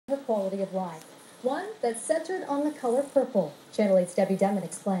her quality of life, one that's centered on the color purple. Channel 8's Debbie Denman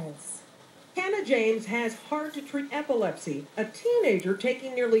explains. Hannah James has hard-to-treat epilepsy, a teenager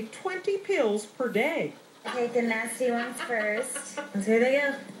taking nearly 20 pills per day. Take the nasty ones first. And here they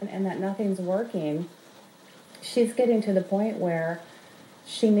go. And that nothing's working. She's getting to the point where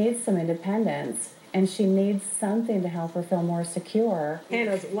she needs some independence, and she needs something to help her feel more secure.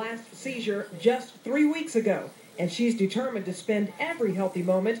 Hannah's last seizure just 3 weeks ago, and she's determined to spend every healthy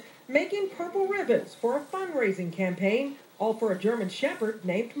moment making purple ribbons for a fundraising campaign, all for a German Shepherd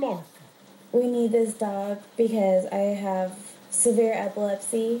named Mark. We need this dog because I have severe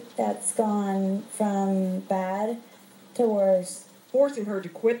epilepsy that's gone from bad to worse. Forcing her to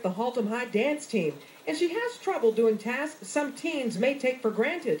quit the Haltom High dance team, and she has trouble doing tasks some teens may take for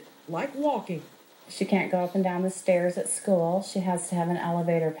granted, like walking. She can't go up and down the stairs at school. She has to have an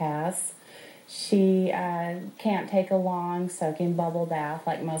elevator pass. She can't take a long soaking bubble bath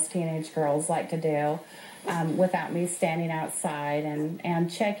like most teenage girls like to do without me standing outside and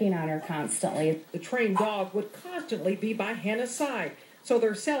checking on her constantly. The trained dog would constantly be by Hannah's side, so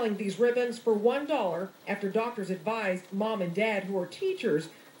they're selling these ribbons for $1 after doctors advised mom and dad, who are teachers,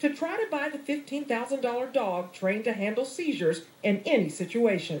 to try to buy the $15,000 dog trained to handle seizures in any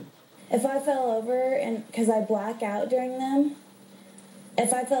situation. If I fell over, and because I black out during them,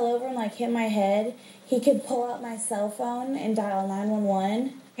 if I fell over and hit my head, he could pull out my cell phone and dial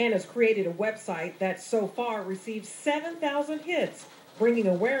 911. Hannah's created a website that so far received 7,000 hits, bringing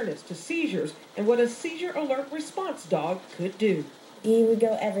awareness to seizures and what a seizure alert response dog could do. He would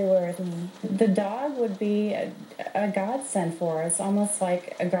go everywhere with me. The dog would be a godsend for us, almost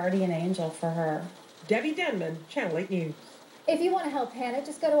like a guardian angel for her. Debbie Denman, Channel 8 News. If you want to help Hannah,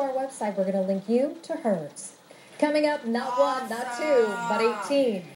 just go to our website. We're going to link you to hers. Coming up, not one, not two, but 18.